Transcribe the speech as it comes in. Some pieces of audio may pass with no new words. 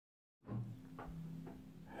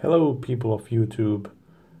Hello people of YouTube.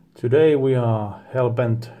 Today we are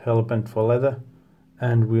hellbent for leather,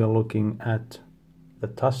 and we are looking at the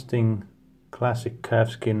Tusting classic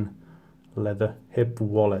calfskin leather hip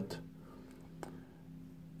wallet.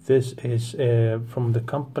 This is from the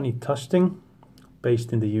company Tusting,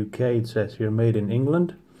 based in the UK. It says here made in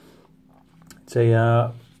England. It's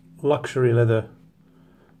a luxury leather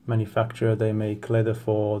manufacturer. They make leather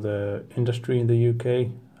for the industry in the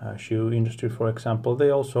UK. Shoe industry, for example. They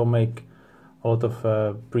also make a lot of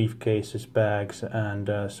briefcases, bags,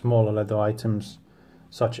 and smaller leather items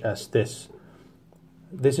such as this.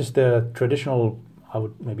 This is the traditional, I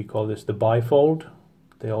would maybe call this the bifold.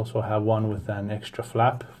 They also have one with an extra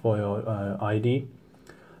flap for your ID,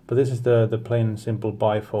 but this is the plain and simple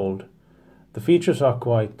bifold. The features are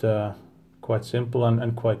quite simple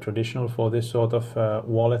and quite traditional for this sort of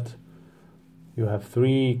wallet. You have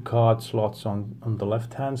 3 card slots on the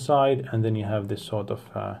left hand side, and then you have this sort of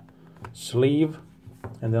sleeve,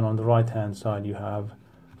 and then on the right hand side you have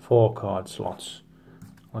 4 card slots.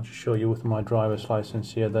 I'll just show you with my driver's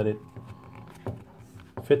license here that it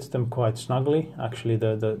fits them quite snugly. Actually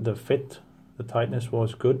the fit, the tightness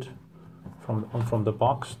was good from the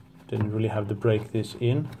box. Didn't really have to break this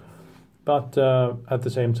in, but at the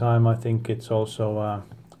same time I think it's also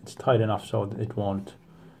it's tight enough so that it won't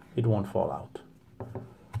fall out.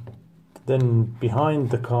 Then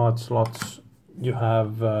behind the card slots you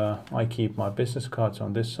have, I keep my business cards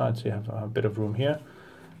on this side, so you have a bit of room here,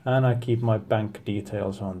 and I keep my bank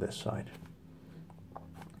details on this side.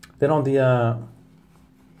 Then on the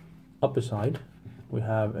upper side we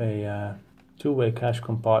have a two-way cash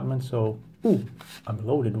compartment, so I'm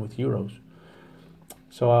loaded with euros.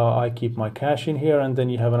 So I keep my cash in here, and then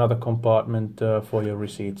you have another compartment for your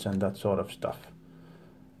receipts and that sort of stuff.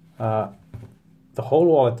 The whole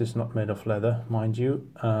wallet is not made of leather, mind you.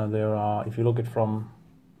 There are, if you look at from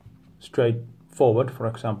straight forward, for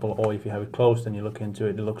example, or if you have it closed and you look into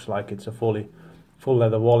it, it looks like it's a full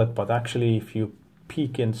leather wallet. But actually, if you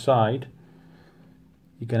peek inside,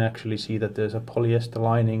 you can actually see that there's a polyester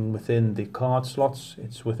lining within the card slots.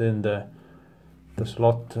 It's within the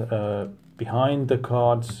slot behind the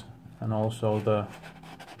cards, and also the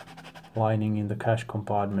lining in the cash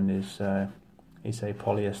compartment is a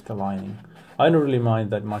polyester lining. I don't really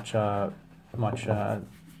mind that much. The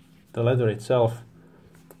leather itself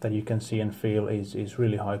that you can see and feel is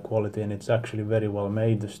really high quality, and it's actually very well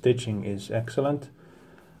made. The stitching is excellent,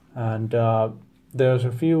 and there's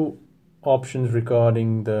a few options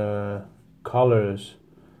regarding the colors.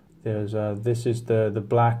 There's this is the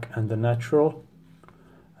black and the natural,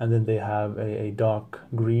 and then they have a dark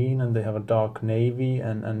green, and they have a dark navy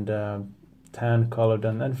and tan colored,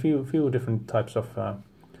 and few different types of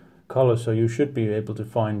colors, so you should be able to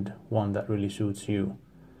find one that really suits you.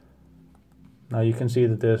 Now you can see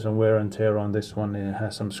that there's some wear and tear on this one. It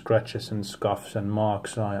has some scratches and scuffs and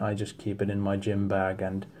marks. I just keep it in my gym bag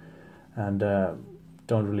and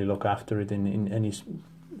don't really look after it in any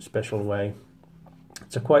special way.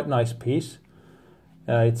 It's a quite nice piece.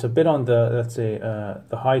 It's a bit on the, let's say,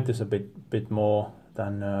 the height is a bit more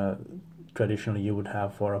than traditionally you would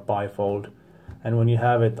have for a bifold. And when you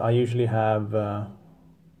have it, I usually have,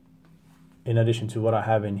 in addition to what I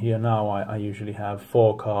have in here now, I usually have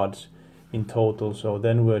 4 cards in total. So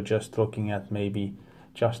then we're just looking at maybe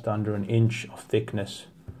just under an inch of thickness,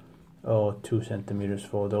 or 2 centimeters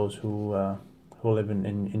for those who live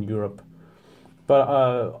in Europe. But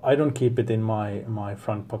I don't keep it in my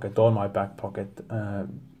front pocket or my back pocket,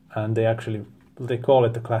 and they call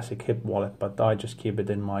it the classic hip wallet, but I just keep it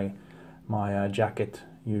in my jacket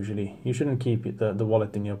usually. You shouldn't keep the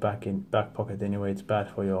wallet in your back pocket anyway. It's bad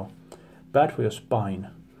for your spine.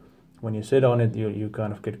 When you sit on it, you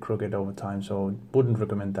kind of get crooked over time, so wouldn't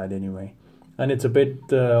recommend that anyway. And it's a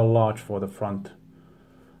bit large for the front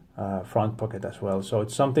pocket as well, so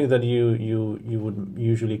it's something that you would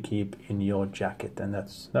usually keep in your jacket, and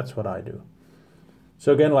that's what I do.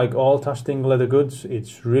 So again, like all Tusting leather goods,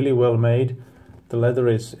 it's really well made. The leather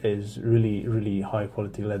is really high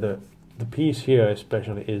quality leather. The piece here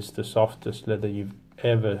especially is the softest leather you've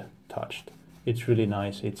ever touched. It's really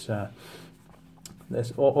nice. It's let's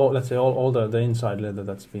say all the inside leather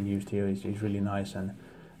that's been used here is really nice and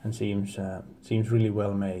seems really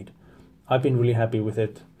well made. I've been really happy with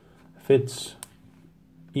it. Fits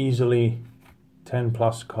easily 10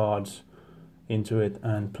 plus cards into it,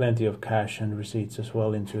 and plenty of cash and receipts as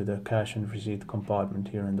well into the cash and receipt compartment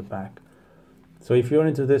here in the back. So if you're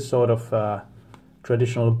into this sort of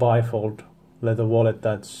traditional bifold leather wallet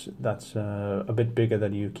that's a bit bigger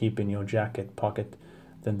that you keep in your jacket pocket,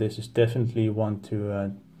 then this is definitely one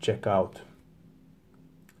to check out.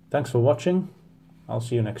 Thanks for watching. I'll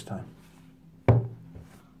see you next time.